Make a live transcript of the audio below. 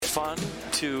fun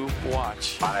to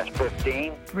watch. Minus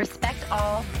 15. Respect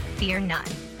all, fear none.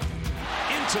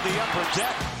 Into the upper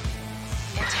deck.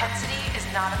 Intensity is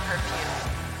not a curfew.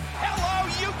 Hello,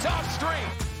 Utah Street.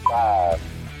 5,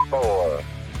 4,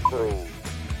 3,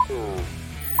 2,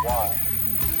 1.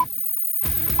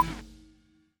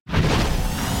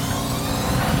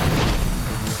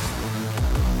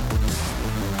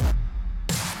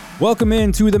 Welcome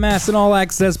into the Masson All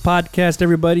Access podcast,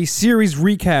 everybody. Series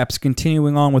recaps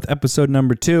continuing on with episode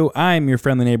number 2. I'm your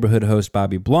friendly neighborhood host,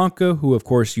 Bobby Blanco, who, of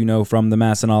course, you know from the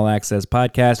Masson All Access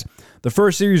podcast. The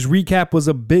first series recap was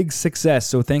a big success,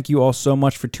 so thank you all so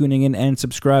much for tuning in and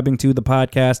subscribing to the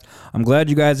podcast. I'm glad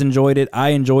you guys enjoyed it. I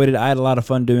enjoyed it. I had a lot of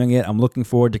fun doing it. I'm looking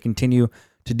forward to continue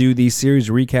to do these series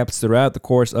recaps throughout the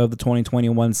course of the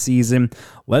 2021 season.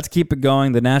 Let's keep it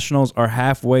going. The Nationals are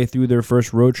halfway through their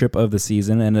first road trip of the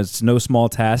season, and it's no small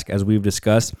task, as we've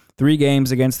discussed. 3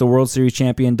 games against the World Series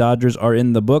champion Dodgers are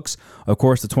in the books. Of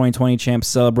course, the 2020 champs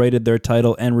celebrated their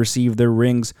title and received their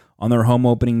rings on their home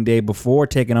opening day before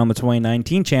taking on the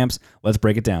 2019 champs. Let's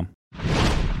break it down.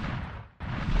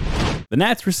 The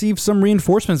Nats received some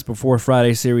reinforcements before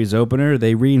Friday's series opener.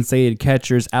 They reinstated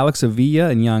catchers Alex Avila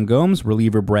and Yan Gomes,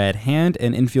 reliever Brad Hand,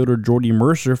 and infielder Jordy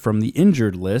Mercer from the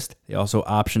injured list. They also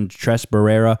optioned Tres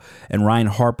Barrera and Ryan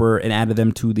Harper and added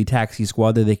them to the taxi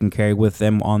squad that they can carry with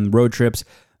them on road trips.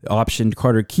 They optioned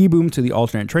Carter Kieboom to the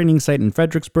alternate training site in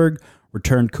Fredericksburg,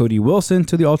 returned Cody Wilson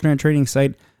to the alternate training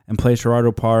site, and placed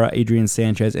Gerardo Parra, Adrian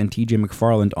Sanchez, and TJ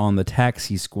McFarland on the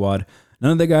taxi squad.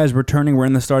 None of the guys returning were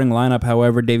in the starting lineup.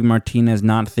 However, Davey Martinez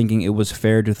not thinking it was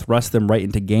fair to thrust them right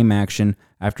into game action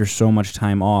after so much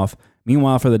time off.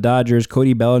 Meanwhile, for the Dodgers,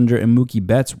 Cody Bellinger and Mookie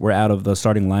Betts were out of the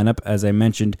starting lineup. As I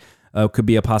mentioned, could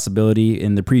be a possibility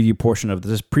in the preview portion of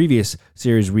this previous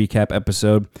series recap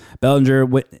episode. Bellinger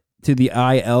went to the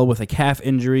IL with a calf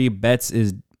injury. Betts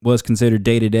was considered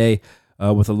day-to-day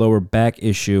with a lower back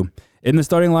issue. In the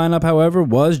starting lineup, however,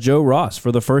 was Joe Ross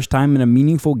for the first time in a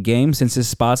meaningful game since his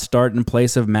spot start in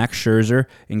place of Max Scherzer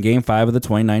in Game 5 of the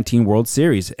 2019 World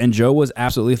Series. And Joe was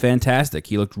absolutely fantastic.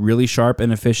 He looked really sharp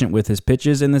and efficient with his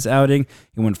pitches in this outing.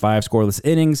 He went 5 scoreless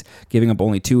innings, giving up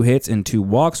only 2 hits and 2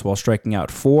 walks while striking out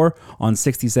 4 on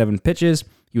 67 pitches.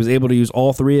 He was able to use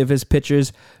all 3 of his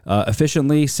pitches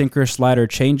efficiently, sinker, slider,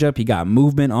 changeup. He got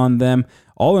movement on them.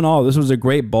 All in all, this was a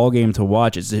great ball game to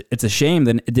watch. It's a shame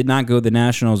that it did not go the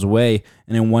Nationals' way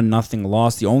in a 1-0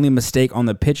 loss. The only mistake on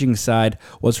the pitching side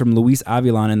was from Luis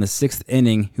Avilan in the 6th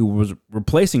inning, who was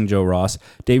replacing Joe Ross.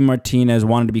 Davey Martinez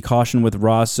wanted to be cautious with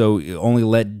Ross, so only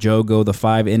let Joe go the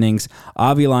 5 innings.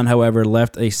 Avilan, however,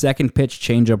 left a second pitch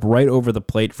changeup right over the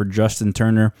plate for Justin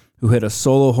Turner, who hit a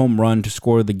solo home run to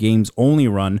score the game's only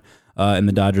run in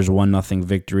the Dodgers' 1-0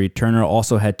 victory. Turner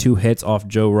also had 2 hits off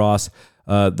Joe Ross.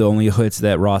 The only hits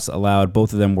that Ross allowed,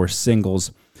 both of them were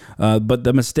singles. But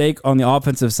the mistake on the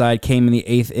offensive side came in the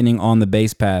 8th inning on the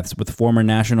base paths, with former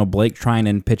National Blake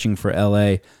Treinen pitching for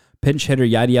LA. Pinch hitter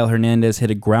Yadiel Hernandez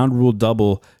hit a ground rule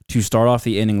double to start off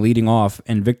the inning leading off,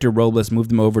 and Victor Robles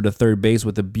moved him over to third base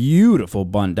with a beautiful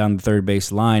bunt down the third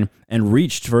base line and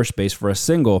reached first base for a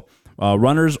single.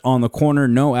 Runners on the corner,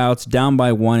 no outs, down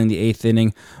by 1 in the 8th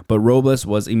inning, but Robles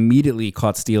was immediately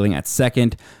caught stealing at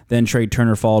second. Then Trey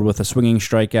Turner followed with a swinging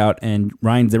strikeout, and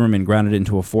Ryan Zimmerman grounded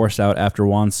into a force out after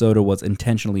Juan Soto was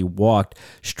intentionally walked,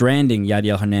 stranding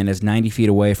Yadiel Hernandez 90 feet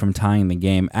away from tying the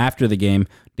game. After the game,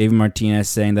 David Martinez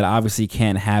saying that obviously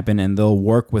can't happen, and they'll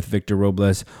work with Victor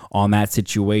Robles on that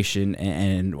situation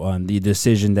and on the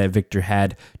decision that Victor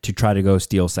had to try to go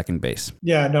steal second base.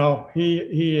 Yeah, no,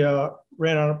 he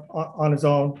ran on his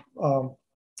own.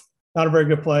 Not a very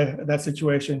good play in that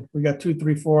situation. We got 2,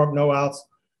 3, 4 up, no outs.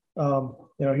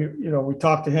 We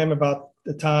talked to him about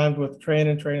the times with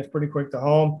training. Training's pretty quick to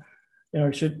home. He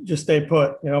should just stay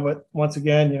put. But once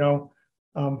again,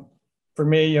 for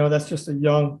me, that's just a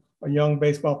young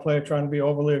baseball player trying to be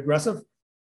overly aggressive.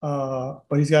 But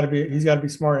he's got to be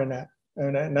smart in that,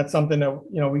 and that's something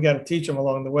that we got to teach him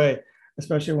along the way,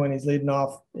 especially when he's leading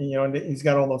off, and he's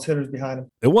got all those hitters behind him.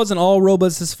 It wasn't all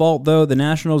Robles' fault, though. The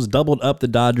Nationals doubled up the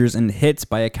Dodgers in hits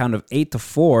by a count of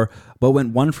 8-4, but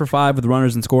went 1 for 5 with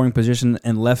runners in scoring position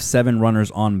and left 7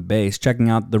 runners on base. Checking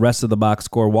out the rest of the box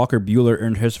score, Walker Buehler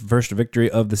earned his first victory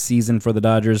of the season for the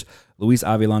Dodgers. Luis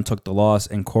Avilan took the loss,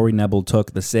 and Corey Nebel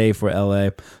took the save for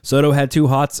LA. Soto had 2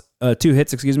 hits, and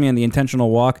the intentional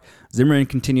walk. Zimmerman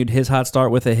continued his hot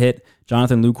start with a hit.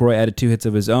 Jonathan Lucroy added 2 hits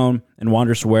of his own, and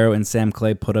Wander Suero and Sam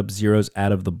Clay put up zeros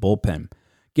out of the bullpen.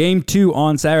 Game 2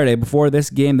 on Saturday. Before this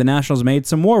game, the Nationals made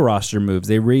some more roster moves.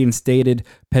 They reinstated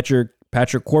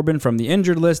Patrick Corbin from the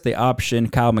injured list. They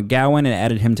optioned Kyle McGowan and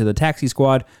added him to the taxi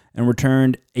squad. and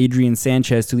returned Adrian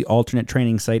Sanchez to the alternate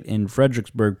training site in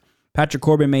Fredericksburg. Patrick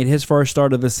Corbin made his first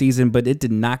start of the season, but it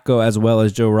did not go as well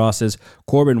as Joe Ross's.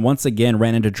 Corbin once again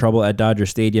ran into trouble at Dodger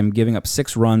Stadium, giving up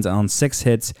 6 runs on 6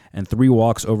 hits and 3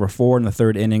 walks over 4 in the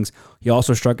third innings. He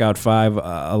also struck out 5,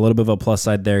 a little bit of a plus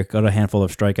side there, got a handful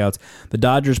of strikeouts. The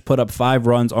Dodgers put up 5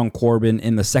 runs on Corbin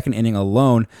in the second inning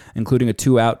alone, including a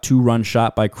 2-out, 2-run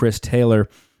shot by Chris Taylor.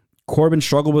 Corbin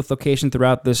struggled with location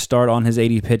throughout this start on his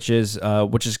 80 pitches,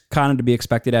 which is kind of to be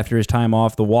expected after his time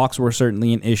off. The walks were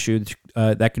certainly an issue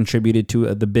that contributed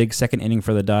to the big second inning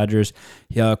for the Dodgers.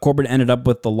 Corbin ended up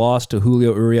with the loss to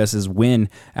Julio Urias' win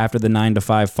after the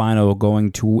 9-5 final, going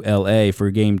to LA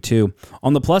for Game 2.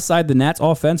 On the plus side, the Nats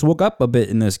offense woke up a bit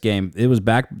in this game. They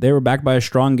were backed by a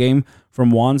strong game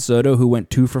from Juan Soto, who went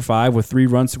 2 for 5 with 3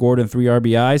 runs scored and 3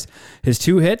 RBIs. His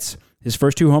 2 hits, his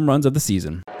first 2 home runs of the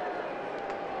season.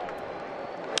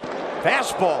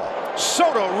 Fastball.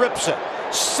 Soto rips it.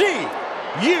 See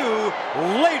you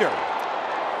later.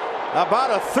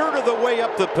 About a third of the way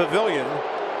up the pavilion,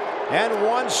 and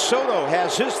Juan Soto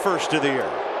has his first of the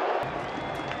year.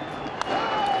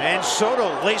 And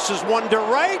Soto laces one to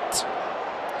right.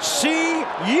 See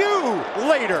you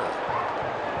later.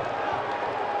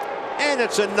 And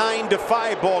it's a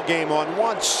 9-5 ball game on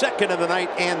Juan's second of the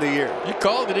night and the year. You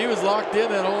called it. He was locked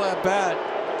in that whole at bat.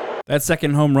 That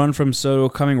second home run from Soto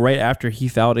coming right after he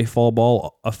fouled a foul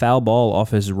ball off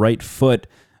his right foot,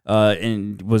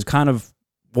 and was kind of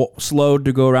slowed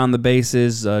to go around the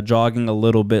bases, jogging a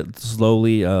little bit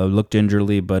slowly, looked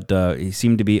gingerly, but he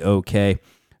seemed to be okay.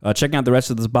 Checking out the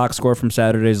rest of this box score from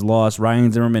Saturday's loss,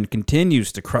 Ryan Zimmerman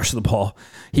continues to crush the ball.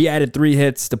 He added 3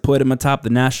 hits to put him atop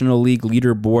the National League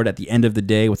leaderboard at the end of the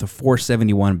day with a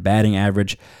 .471 batting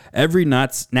average. Every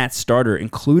Nats starter,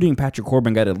 including Patrick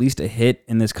Corbin, got at least a hit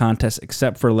in this contest,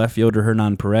 except for left fielder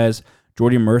Hernan Perez.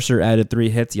 Jordy Mercer added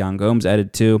 3 hits. Yan Gomes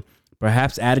added 2.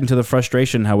 Perhaps adding to the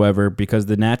frustration, however, because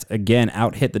the Nats again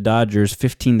out-hit the Dodgers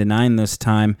 15-9 this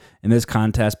time in this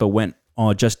contest, but went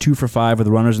just 2 for 5 with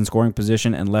runners in scoring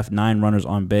position and left 9 runners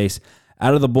on base.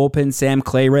 Out of the bullpen, Sam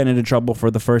Clay ran into trouble for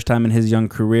the first time in his young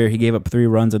career. He gave up 3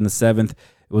 runs in the 7th. It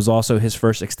was also his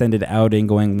first extended outing,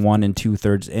 going 1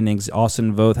 2/3 innings.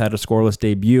 Austin Voth had a scoreless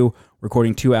debut,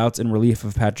 recording 2 outs in relief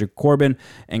of Patrick Corbin,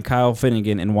 and Kyle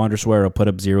Finnegan and Wander Suero put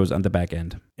up zeros on the back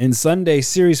end. In Sunday's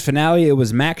series finale, it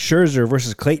was Max Scherzer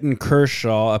versus Clayton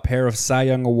Kershaw, a pair of Cy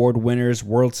Young Award winners,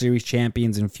 World Series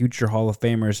champions, and future Hall of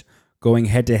Famers, going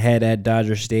head-to-head at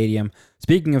Dodger Stadium.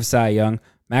 Speaking of Cy Young,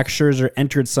 Max Scherzer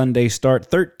entered Sunday's start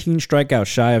 13 strikeouts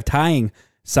shy of tying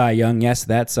Cy Young, yes,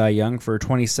 that's Cy Young, for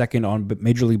 22nd on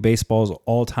Major League Baseball's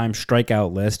all-time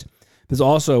strikeout list. This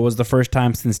also was the first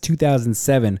time since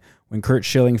 2007 when Curt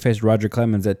Schilling faced Roger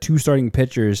Clemens that 2 starting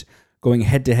pitchers going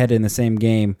head-to-head in the same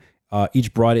game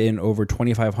each brought in over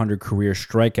 2,500 career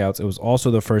strikeouts. It was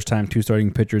also the first time 2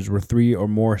 starting pitchers were 3 or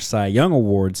more Cy Young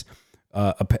Awards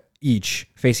each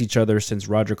face each other since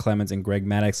Roger Clemens and Greg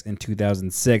Maddux in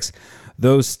 2006.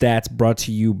 Those stats brought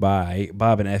to you by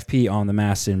Bob and FP on the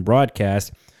MASN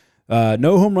broadcast.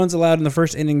 No home runs allowed in the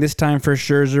first inning this time for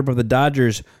Scherzer, but the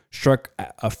Dodgers struck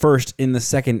a first in the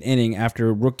second inning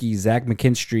after rookie Zach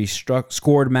McKinstry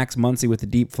scored Max Muncy with a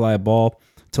deep fly ball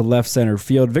to left center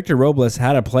field. Victor Robles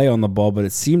had a play on the ball, but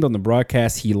it seemed on the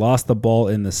broadcast he lost the ball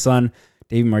in the sun.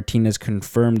 David Martinez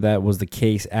confirmed that was the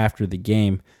case after the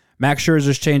game. Max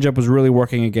Scherzer's changeup was really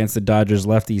working against the Dodgers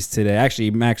lefties today.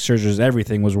 Actually, Max Scherzer's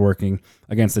everything was working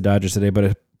against the Dodgers today,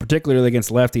 but particularly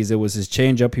against lefties, it was his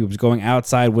changeup. He was going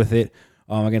outside with it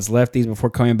against lefties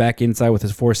before coming back inside with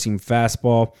his four-seam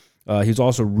fastball. He was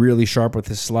also really sharp with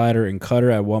his slider and cutter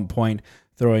at one point,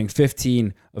 throwing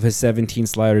 15 of his 17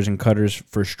 sliders and cutters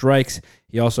for strikes.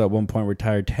 He also at one point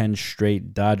retired 10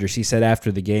 straight Dodgers. He said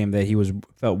after the game that he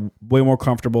felt way more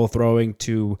comfortable throwing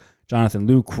to Jonathan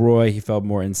Lucroy. He felt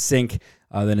more in sync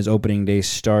than his opening day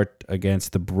start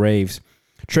against the Braves.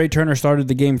 Trey Turner started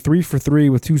the game 3 for 3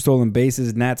 with 2 stolen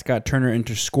bases. Nats got Turner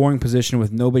into scoring position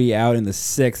with nobody out in the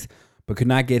 6th, but could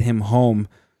not get him home.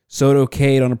 Soto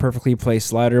K'd on a perfectly placed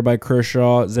slider by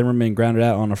Kershaw. Zimmerman grounded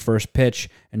out on a first pitch,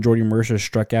 and Jordy Mercer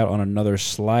struck out on another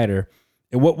slider.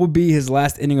 In what would be his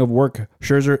last inning of work,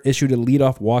 Scherzer issued a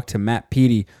leadoff walk to Matt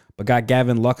Petey, but got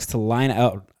Gavin Lux to line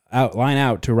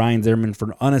out to Ryan Zimmerman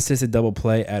for an unassisted double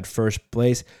play at first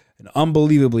base. An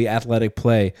unbelievably athletic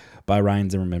play by Ryan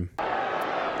Zimmerman.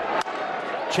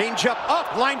 Change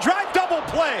up, line drive, double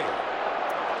play.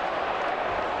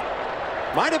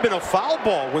 Might have been a foul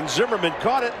ball when Zimmerman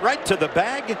caught it right to the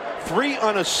bag. 3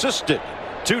 unassisted,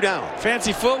 2 down.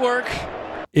 Fancy footwork.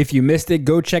 If you missed it,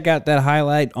 go check out that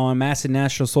highlight on MASN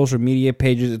National social media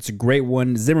pages. It's a great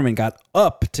one. Zimmerman got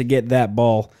up to get that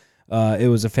ball It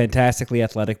was a fantastically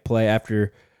athletic play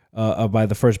by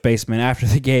the first baseman. After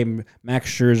the game, Max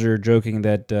Scherzer joking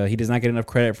that he does not get enough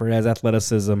credit for his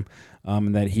athleticism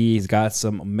and that he's got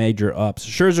some major ups.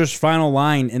 Scherzer's final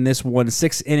line in this one,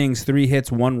 6 innings, 3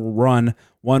 hits, 1 run,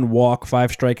 1 walk,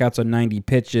 5 strikeouts on 90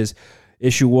 pitches.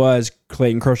 Issue was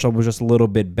Clayton Kershaw was just a little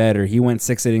bit better. He went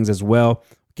 6 innings as well,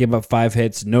 gave up 5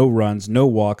 hits, no runs, no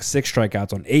walks, 6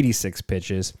 strikeouts on 86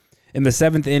 pitches. In the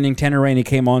 7th inning, Tanner Rainey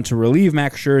came on to relieve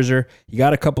Max Scherzer. He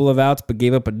got a couple of outs, but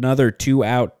gave up another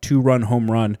 2-out, 2-run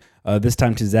home run, this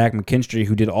time to Zach McKinstry,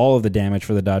 who did all of the damage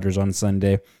for the Dodgers on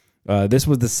Sunday. This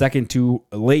was the second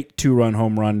late 2-run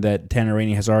home run that Tanner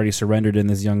Rainey has already surrendered in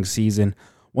this young season.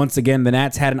 Once again, the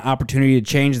Nats had an opportunity to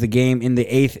change the game in the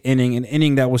 8th inning, an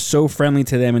inning that was so friendly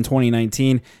to them in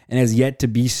 2019 and has yet to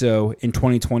be so in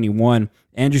 2021.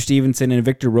 Andrew Stevenson and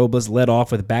Victor Robles led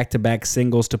off with back-to-back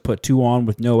singles to put 2 on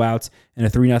with no outs in a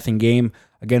 3-0 game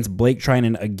against Blake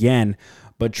Treinen again.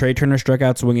 But Trey Turner struck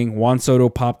out swinging. Juan Soto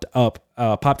popped out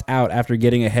after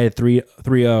getting ahead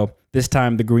 3-0. This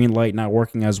time, the green light not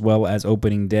working as well as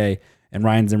opening day, and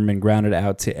Ryan Zimmerman grounded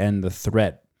out to end the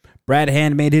threat. Brad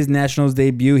Hand made his Nationals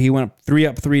debut. He went 3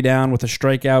 up, 3 down with a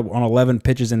strikeout on 11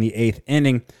 pitches in the 8th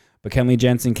inning. But Kenley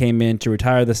Jensen came in to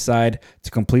retire the side to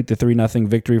complete the 3-0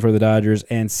 victory for the Dodgers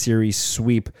and series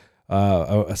sweep,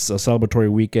 a celebratory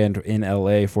weekend in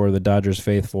L.A. for the Dodgers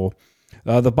faithful.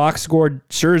 The box score,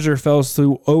 Scherzer fell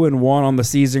to 0-1 on the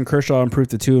season. Kershaw improved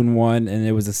to 2-1, and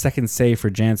it was a second save for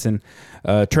Jansen.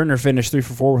 Turner finished 3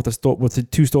 for 4 with the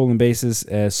 2 stolen bases.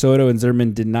 Soto and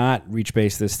Zimmerman did not reach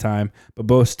base this time, but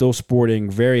both still sporting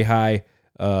very high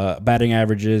batting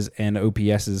averages and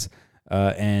OPSs.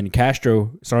 And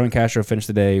Starlin Castro finished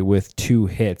the day with 2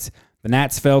 hits. The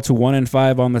Nats fell to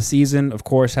 1-5 on the season, of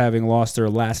course, having lost their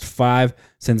last 5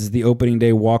 since the opening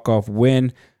day walk-off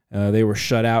win. They were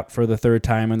shut out for the 3rd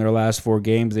time in their last 4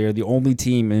 games. They are the only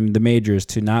team in the majors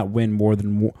to not win more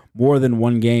than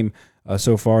 1 game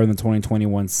so far in the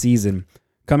 2021 season.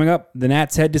 Coming up, the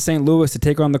Nats head to St. Louis to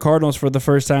take on the Cardinals for the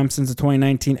first time since the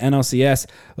 2019 NLCS.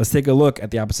 Let's take a look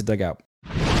at the opposite dugout.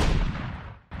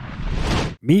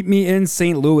 Meet me in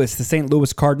St. Louis. The St.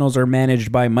 Louis Cardinals are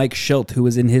managed by Mike Shildt, who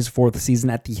is in his 4th season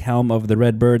at the helm of the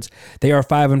Redbirds. They are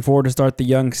 5-4 to start the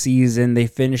young season. They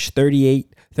finished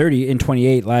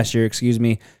 30-28 last year,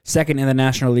 second in the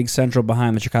National League Central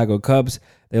behind the Chicago Cubs.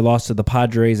 They lost to the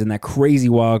Padres in that crazy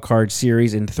wild card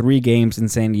series in 3 games in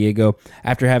San Diego.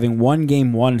 After having won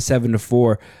Game 1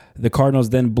 7-4, the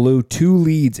Cardinals then blew 2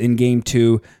 leads in Game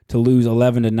 2 to lose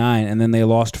 11-9, and then they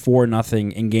lost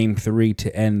 4-0 in Game 3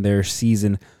 to end their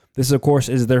season. This, of course,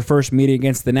 is their first meeting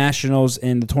against the Nationals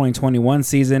in the 2021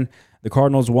 season. The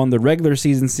Cardinals won the regular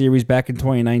season series back in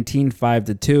 2019,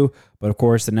 5-2, but of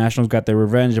course the Nationals got their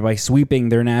revenge by sweeping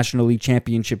their National League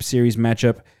Championship Series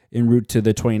matchup en route to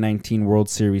the 2019 World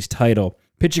Series title.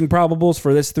 Pitching probables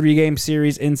for this 3-game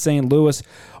series in St. Louis.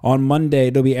 On Monday,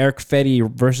 it'll be Eric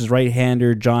Fedde versus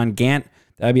right-hander John Gant.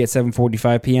 That'll be at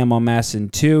 7:45 p.m. on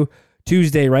MASN 2.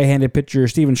 Tuesday, right-handed pitcher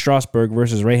Steven Strasburg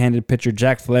versus right-handed pitcher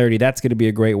Jack Flaherty. That's going to be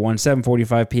a great one,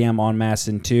 7:45 p.m. on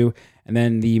MASN 2. And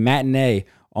then the matinee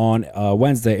on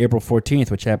Wednesday, April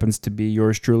 14th, which happens to be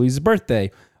yours truly's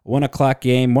birthday. 1 o'clock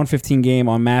game, 1:15 game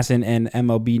on MASN and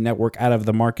MLB Network out of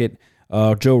the market.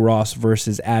 Joe Ross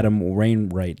versus Adam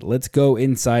Wainwright. Let's go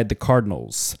inside the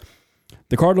Cardinals.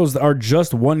 The Cardinals are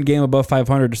just 1 game above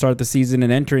 500 to start the season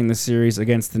and entering the series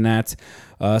against the Nats.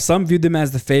 Some viewed them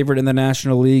as the favorite in the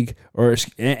National League or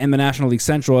in the National League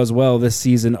Central as well this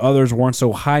season. Others weren't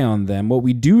so high on them. What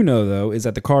we do know, though, is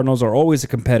that the Cardinals are always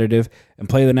competitive and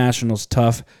play the Nationals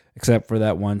tough, except for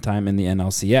that one time in the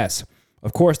NLCS.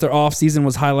 Of course, their offseason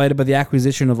was highlighted by the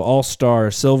acquisition of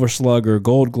All-Star, Silver Slugger,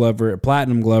 Gold Glover,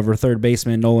 Platinum Glover, third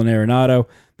baseman Nolan Arenado.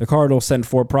 The Cardinals sent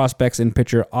 4 prospects and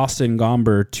pitcher Austin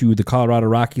Gomber to the Colorado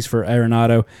Rockies for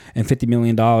Arenado and $50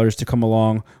 million to come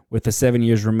along with the 7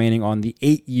 years remaining on the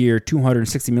 8-year,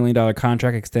 $260 million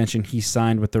contract extension he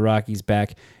signed with the Rockies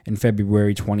back in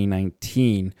February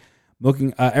 2019.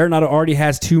 Arenado already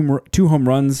has two home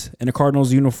runs in a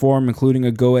Cardinals uniform, including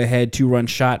a go-ahead 2-run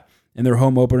shot in their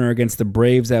home opener against the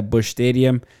Braves at Busch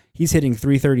Stadium. He's hitting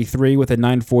 .333 with a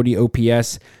 .940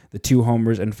 OPS, the 2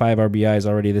 homers and 5 RBIs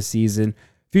already this season.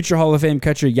 Future Hall of Fame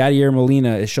catcher Yadier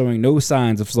Molina is showing no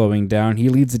signs of slowing down. He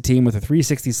leads the team with a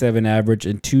 .367 average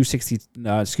and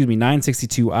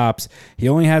 962 ops. He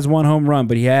only has 1 home run,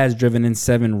 but he has driven in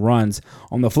 7 runs.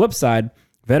 On the flip side,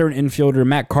 veteran infielder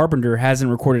Matt Carpenter hasn't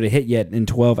recorded a hit yet in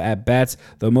 12 at-bats,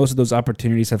 though most of those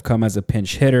opportunities have come as a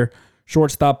pinch hitter.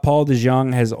 Shortstop Paul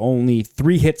DeJong has only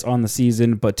 3 hits on the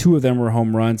season, but 2 of them were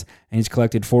home runs, and he's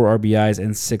collected 4 RBIs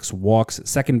and 6 walks.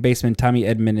 Second baseman Tommy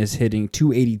Edman is hitting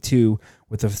 .282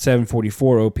 with a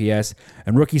 .744 OPS,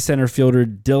 and rookie center fielder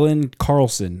Dylan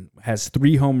Carlson has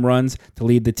 3 home runs to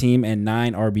lead the team and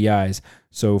 9 RBIs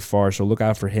so far, so look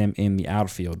out for him in the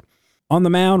outfield. On the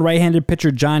mound, right-handed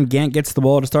pitcher John Gant gets the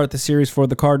ball to start the series for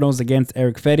the Cardinals against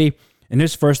Erick Fedde. In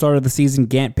his first start of the season,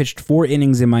 Gant pitched 4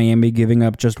 innings in Miami, giving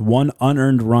up just 1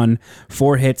 unearned run,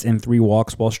 4 hits, and 3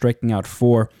 walks while striking out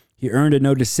 4. He earned a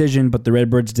no decision, but the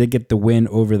Redbirds did get the win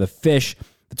over the Fish.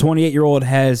 The 28-year-old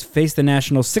has faced the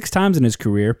Nationals 6 times in his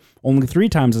career, only 3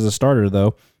 times as a starter,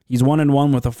 though. He's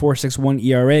 1-1 with a 4.61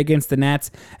 ERA against the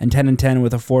Nats and 10-10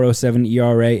 with a 4.07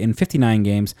 ERA in 59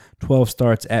 games, 12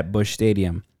 starts at Busch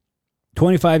Stadium.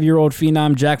 25-year-old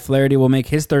phenom Jack Flaherty will make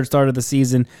his 3rd start of the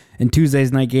season in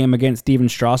Tuesday's night game against Steven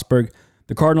Strasburg.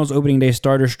 The Cardinals' opening day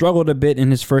starter struggled a bit in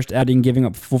his first outing, giving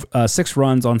up 6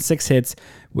 runs on 6 hits,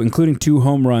 including 2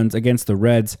 home runs against the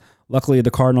Reds. Luckily,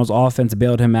 the Cardinals' offense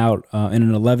bailed him out in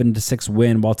an 11-6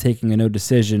 win while taking a no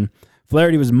decision.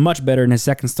 Flaherty was much better in his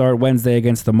second start Wednesday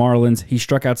against the Marlins. He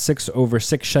struck out 6 over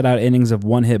 6 shutout innings of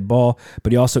 1-hit ball,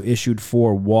 but he also issued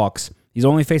 4 walks. He's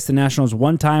only faced the Nationals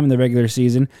 1 time in the regular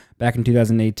season, back in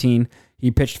 2018. He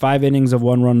pitched 5 innings of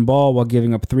 1-run ball while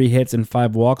giving up 3 hits and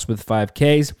 5 walks with 5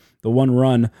 Ks. The 1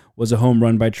 run was a home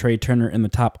run by Trey Turner in the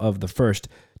top of the first.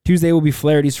 Tuesday will be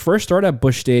Flaherty's first start at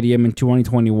Busch Stadium in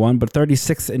 2021, but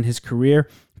 36th in his career,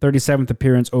 37th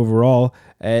appearance overall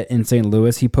in St.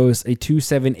 Louis. He posts a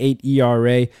 2.78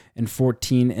 ERA and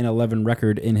 14-11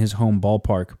 record in his home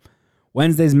ballpark.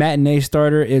 Wednesday's matinee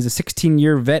starter is a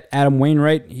 16-year vet, Adam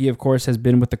Wainwright. He, of course, has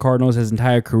been with the Cardinals his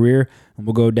entire career and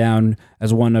will go down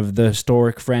as one of the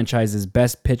historic franchise's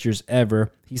best pitchers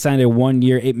ever. He signed a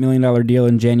 1-year, $8 million deal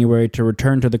in January to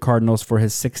return to the Cardinals for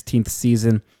his 16th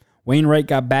season. Wainwright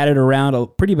got batted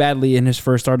around pretty badly in his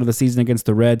first start of the season against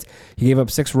the Reds. He gave up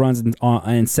 6 runs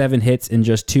and 7 hits in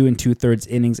just 2 2/3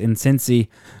 innings in Cincy,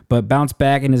 but bounced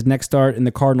back in his next start in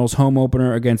the Cardinals' home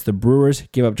opener against the Brewers.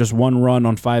 Gave up just 1 run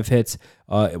on 5 hits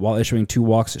while issuing 2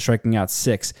 walks, striking out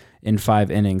 6 in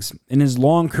 5 innings. In his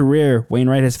long career,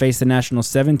 Wainwright has faced the Nationals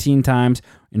 17 times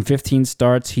in 15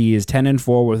 starts. He is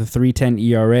 10-4 with a 3.10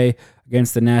 ERA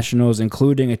against the Nationals,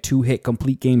 including a 2-hit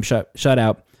complete game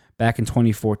shutout back in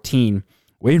 2014.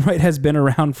 Wainwright has been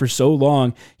around for so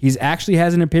long, he actually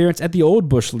has an appearance at the old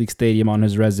Busch League Stadium on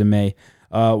his resume.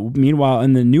 Meanwhile,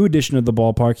 in the new edition of the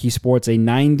ballpark, he sports a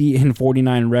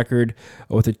 90-49 record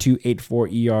with a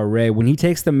 2.84 ERA. When he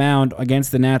takes the mound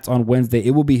against the Nats on Wednesday,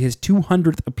 it will be his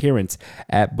 200th appearance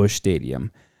at Busch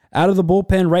Stadium. Out of the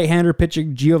bullpen, right-hander pitcher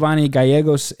Giovanni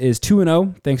Gallegos is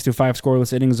 2-0 thanks to 5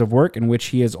 scoreless innings of work in which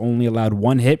he has only allowed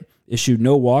 1 hit, issued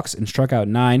no walks, and struck out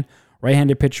 9.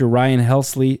 Right-handed pitcher Ryan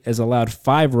Helsley has allowed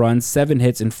 5 runs, 7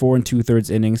 hits, in 4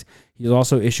 2/3 innings. He's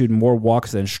also issued more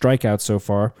walks than strikeouts so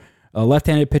far.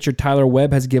 Left-handed pitcher Tyler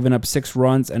Webb has given up 6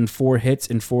 runs and 4 hits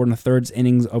in 4 1/3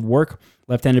 innings of work.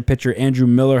 Left-handed pitcher Andrew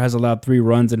Miller has allowed 3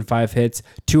 runs and 5 hits,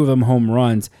 2 of them home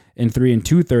runs, in 3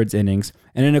 2/3 innings.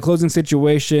 And in a closing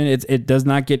situation, it does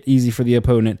not get easy for the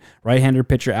opponent. Right-hander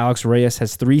pitcher Alex Reyes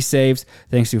has 3 saves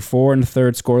thanks to 4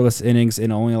 1/3 scoreless innings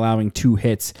and only allowing 2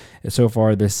 hits so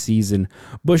far this season.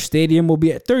 Busch Stadium will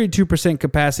be at 32%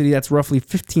 capacity. That's roughly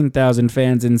 15,000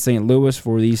 fans in St. Louis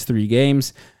for these 3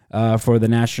 games. For the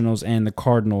Nationals and the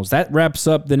Cardinals. That wraps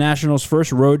up the Nationals'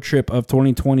 first road trip of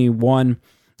 2021,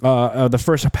 the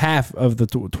first half of the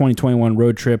 2021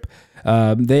 road trip.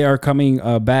 They are coming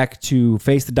back to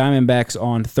face the Diamondbacks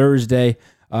on Thursday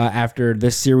after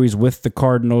this series with the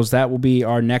Cardinals. That will be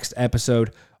our next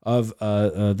episode of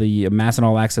the MASN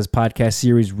All Access podcast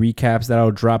series recaps.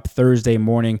 That'll drop Thursday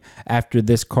morning after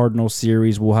this Cardinals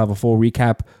series. We'll have a full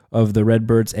recap of the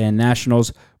Redbirds and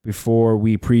Nationals before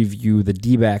we preview the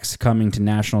D-backs coming to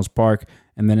Nationals Park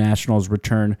and the Nationals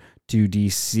return to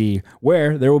D.C.,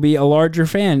 where there will be a larger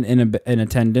fan in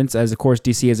attendance, as of course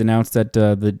D.C. has announced that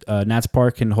the Nats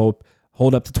Park can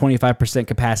hold up to 25%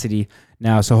 capacity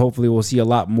now, so hopefully we'll see a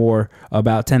lot more,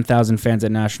 about 10,000 fans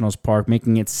at Nationals Park,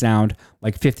 making it sound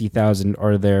like 50,000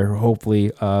 are there.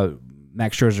 Hopefully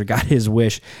Max Scherzer got his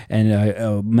wish,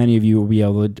 and many of you will be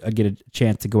able to get a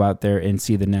chance to go out there and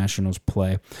see the Nationals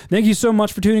play. Thank you so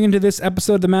much for tuning into this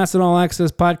episode of the MASN All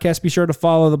Access podcast. Be sure to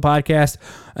follow the podcast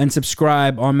and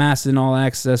subscribe on MASN All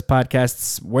Access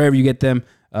podcasts, wherever you get them.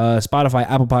 Spotify,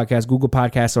 Apple Podcasts, Google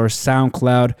Podcasts, or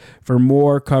SoundCloud. For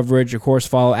more coverage, of course,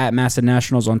 follow at MASN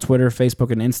Nationals on Twitter,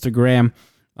 Facebook, and Instagram.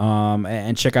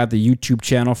 And check out the YouTube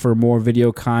channel for more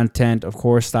video content. Of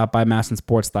course, stop by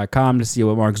MASNsports.com to see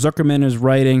what Mark Zuckerman is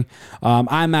writing.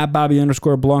 I'm at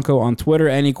Bobby_Blanco on Twitter.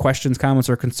 Any questions, comments,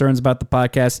 or concerns about the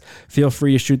podcast, feel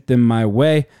free to shoot them my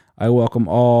way. I welcome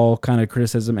all kind of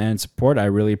criticism and support. I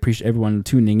really appreciate everyone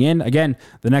tuning in. Again,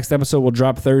 the next episode will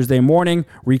drop Thursday morning,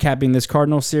 recapping this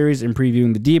Cardinals series and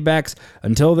previewing the D-backs.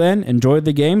 Until then, enjoy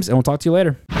the games, and we'll talk to you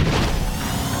later.